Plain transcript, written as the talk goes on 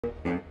When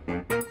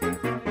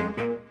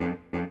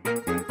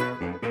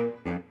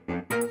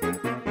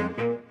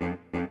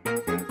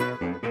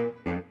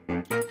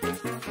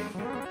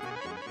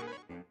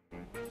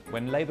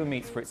Labour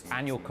meets for its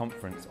annual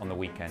conference on the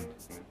weekend,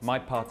 my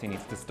party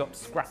needs to stop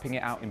scrapping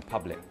it out in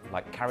public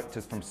like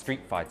characters from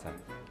Street Fighter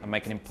and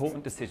make an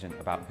important decision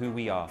about who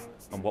we are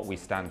and what we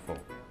stand for.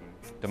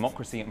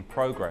 Democracy and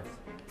progress,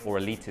 or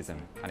elitism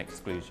and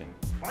exclusion.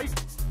 Fight!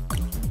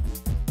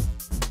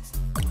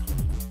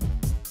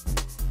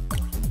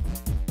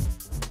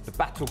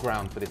 The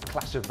battleground for this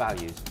clash of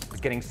values is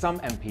getting some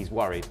MPs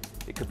worried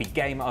it could be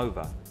game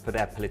over for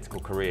their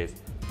political careers.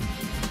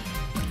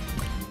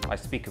 I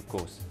speak, of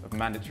course, of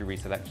mandatory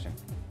reselection,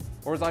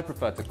 or as I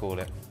prefer to call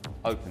it,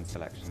 open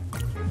selection.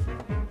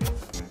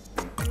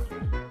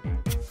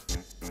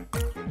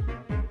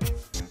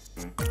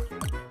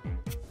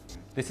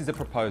 This is a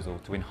proposal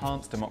to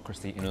enhance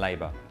democracy in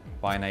Labour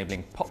by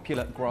enabling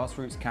popular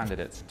grassroots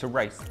candidates to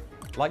race,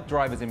 like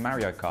drivers in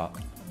Mario Kart,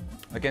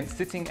 against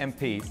sitting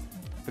MPs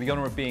for the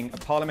honour of being a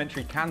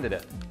parliamentary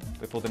candidate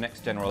before the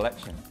next general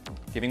election,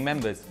 giving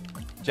members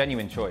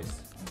genuine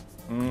choice.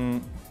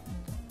 No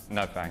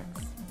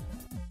thanks.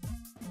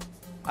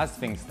 As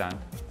things stand,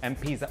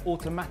 MPs are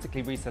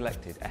automatically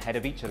reselected ahead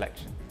of each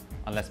election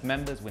unless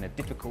members win a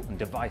difficult and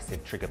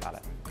divisive trigger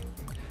ballot.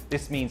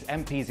 This means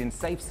MPs in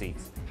safe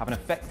seats have an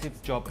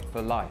effective job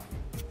for life.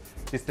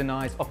 This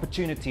denies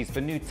opportunities for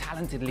new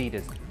talented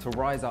leaders to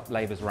rise up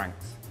Labour's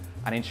ranks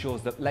and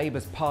ensures that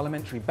Labour's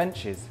parliamentary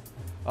benches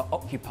are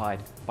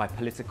occupied by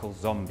political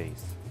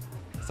zombies.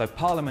 So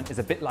Parliament is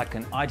a bit like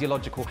an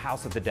ideological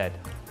house of the dead,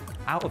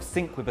 out of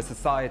sync with a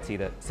society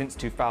that, since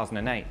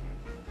 2008,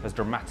 has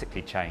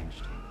dramatically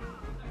changed.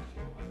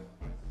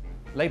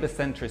 Labour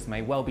centrists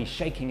may well be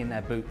shaking in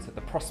their boots at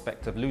the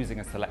prospect of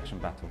losing a selection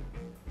battle.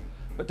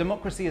 But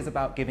democracy is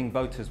about giving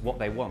voters what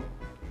they want,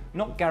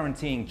 not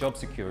guaranteeing job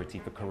security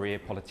for career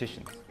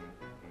politicians.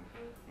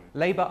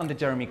 Labour under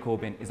Jeremy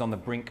Corbyn is on the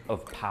brink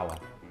of power.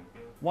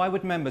 Why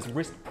would members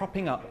risk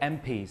propping up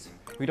MPs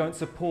who don't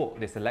support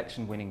this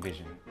election-winning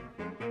vision?